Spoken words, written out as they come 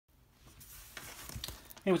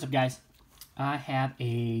Hey, what's up, guys? I have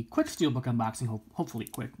a quick Steelbook unboxing, hopefully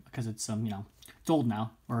quick, because it's it's old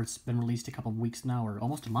now, or it's been released a couple of weeks now, or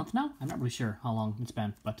almost a month now. I'm not really sure how long it's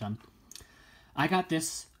been, but I got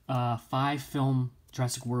this 5-film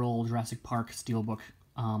Jurassic World, Jurassic Park Steelbook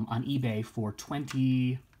on eBay for I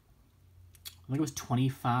think it was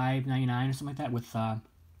 $25.99 or something like that, with a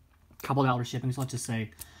couple dollars shipping. So let's just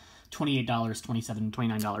say $28, $27,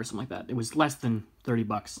 $29, something like that. It was less than 30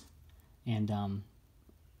 bucks, and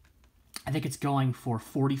I think it's going for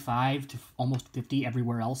 45 to almost 50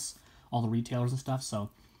 everywhere else, all the retailers and stuff.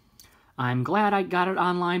 So I'm glad I got it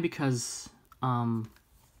online because I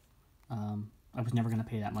was never going to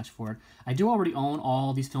pay that much for it. I do already own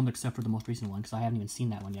all these films except for the most recent one because I haven't even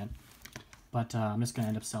seen that one yet. But I'm just going to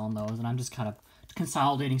end up selling those, and I'm just kind of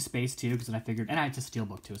consolidating space too, because then I figured, and it's a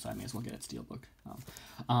Steelbook too, so I may as well get it Steelbook.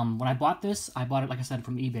 When I bought this, I bought it, like I said,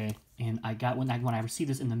 from eBay, and I got when I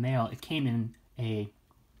received this in the mail, it came in a...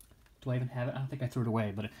 Do I even have it? I don't think I threw it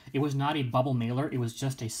away, but it was not a bubble mailer. It was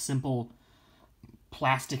just a simple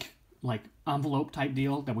plastic, like, envelope type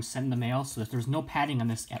deal that was sent in the mail, so there's no padding on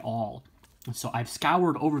this at all. And so I've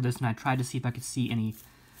scoured over this, and I tried to see if I could see any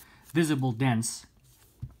visible dents,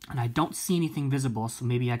 and I don't see anything visible, so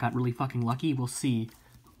maybe I got really fucking lucky. We'll see,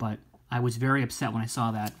 but I was very upset when I saw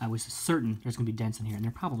that. I was certain there's going to be dents in here, and there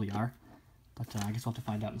probably are, but I guess we'll have to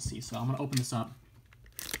find out and see. So I'm going to open this up,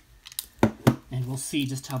 and we'll see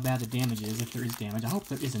just how bad the damage is, if there is damage. I hope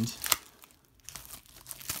there isn't.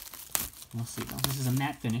 We'll see, though. This is a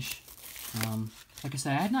matte finish. Like I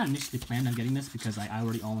said, I had not initially planned on getting this because I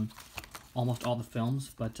already own almost all the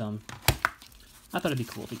films, but I thought it'd be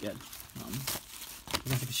cool to get. I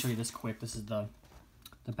guess I can show you this quick. This is the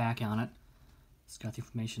back on it. It's got the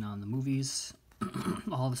information on the movies,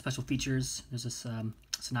 all the special features. There's this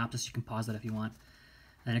synopsis. You can pause that if you want.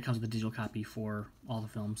 And it comes with a digital copy for all the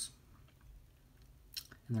films.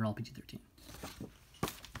 And they're all PG-13.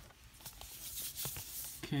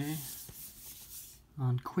 Okay.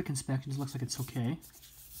 On quick inspections, looks like it's okay.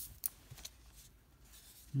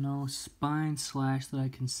 No spine slash that I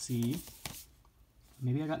can see.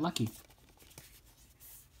 Maybe I got lucky.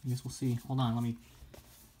 I guess we'll see. Hold on, let me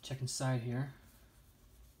check inside here.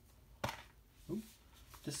 Oop,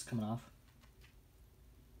 this is coming off.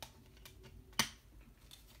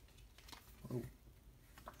 Oh,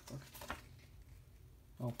 fuck.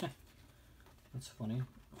 Okay, that's funny.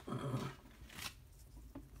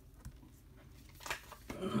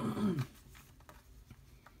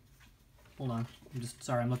 Hold on,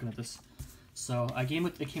 I'm looking at this. So it came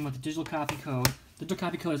with the digital copy code. The digital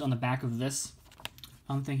copy code is on the back of this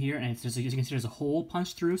thing here, and it's just, as you can see, there's a hole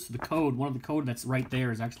punched through. So the code, one of the code that's right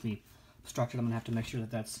there, is actually obstructed. I'm gonna have to make sure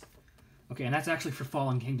that that's okay, and that's actually for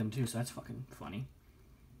Fallen Kingdom too. So that's fucking funny.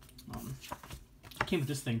 It came with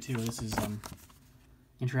this thing too. This is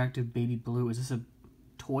interactive baby blue. Is this a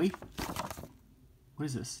toy? What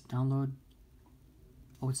is this? Download.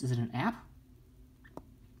 Oh, is it an app?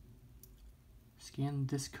 Scan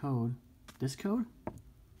this code. This code?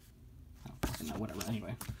 Oh, fucking no, whatever.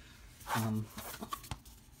 Anyway.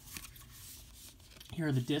 Here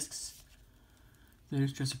are the discs.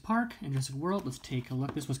 There's Jurassic Park and Jurassic World. Let's take a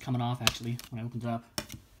look. This was coming off, actually, when I opened it up.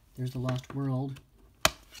 There's The Lost World.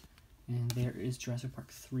 And there is Jurassic Park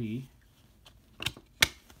 3.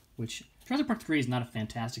 Which, Jurassic Park 3 is not a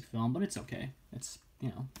fantastic film, but it's okay. It's, you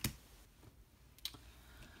know.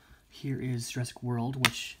 Here is Jurassic World,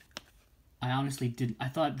 which I honestly didn't... I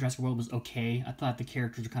thought Jurassic World was okay. I thought the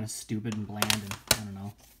characters were kind of stupid and bland, and I don't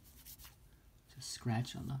know. Just a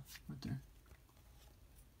scratch on the... right there.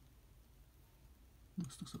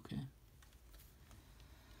 Looks okay.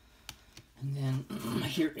 And then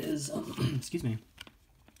here is, excuse me,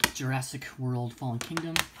 Jurassic World Fallen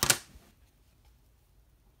Kingdom.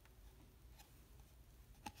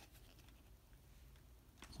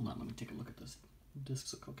 Hold on, let me take a look at this.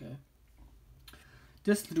 Discs look okay.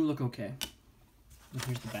 Discs do look okay. And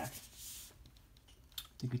here's the back. I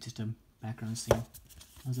think it's just a background scene. How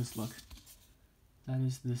does this look? That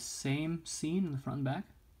is the same scene in the front and back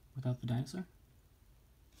without the dinosaur.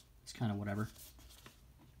 It's kind of whatever.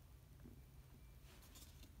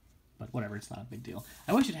 But whatever, it's not a big deal.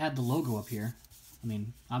 I wish it had the logo up here. I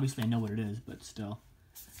mean, obviously I know what it is, but still.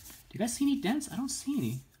 Do you guys see any dents? I don't see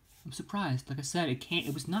any. I'm surprised. Like I said,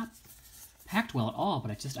 it was not packed well at all,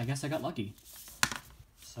 but I guess I got lucky.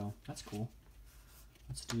 So, that's cool.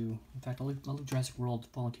 Let's do, in fact, I'll leave Jurassic World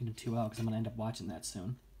Fallen Kingdom 2 out, because I'm going to end up watching that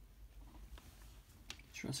soon.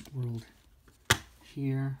 Jurassic World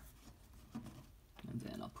here. And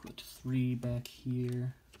then I'll put 3 back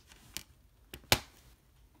here.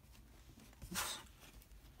 Oops.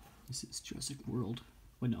 This is Jurassic World.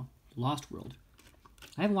 Wait, no. Lost World.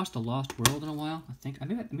 I haven't watched The Lost World in a while. I think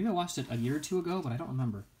maybe I watched it a year or two ago, but I don't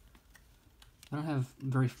remember. I don't have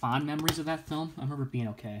very fond memories of that film. I remember it being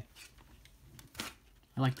okay.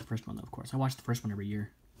 I like the first one, though, of course. I watch the first one every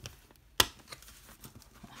year. I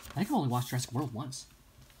think I've only watched Jurassic World once.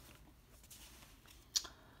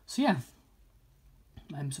 So, yeah.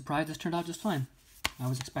 I'm surprised this turned out just fine. I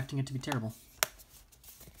was expecting it to be terrible.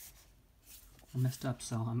 I messed up,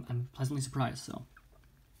 so I'm pleasantly surprised, so.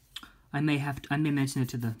 I may mention it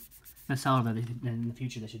to the seller that in the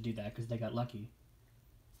future they should do that, because they got lucky.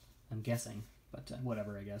 I'm guessing. But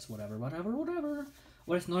whatever, I guess. Whatever. What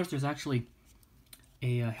I just noticed, there's actually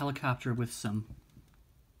a helicopter with some...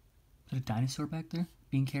 Is that a dinosaur back there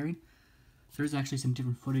being carried? There's actually some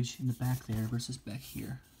different footage in the back there versus back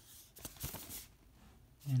here.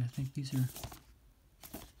 And I think these are...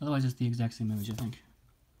 Otherwise, it's the exact same image, I think.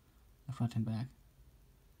 The front and back.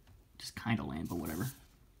 Just kind of lame, but whatever.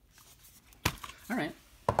 Alright.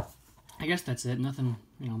 I guess that's it. Nothing,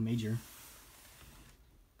 major.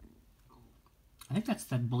 I think that's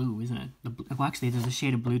that blue, isn't it? Well, actually, there's a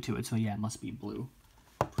shade of blue to it, so yeah, it must be blue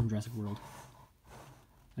from Jurassic World.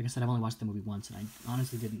 Like I said, I've only watched the movie once, and I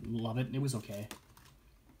honestly didn't love it. It was okay.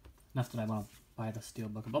 Enough that I want to buy the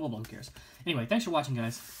Steelbook. Blah, blah, blah, who cares? Anyway, thanks for watching,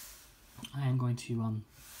 guys. I am going to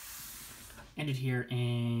end it here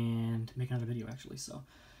and make another video, actually. So,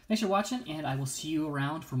 thanks for watching, and I will see you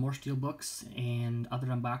around for more Steelbooks and other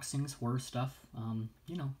unboxings, horror stuff,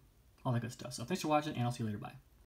 all that good stuff. So, thanks for watching, and I'll see you later. Bye.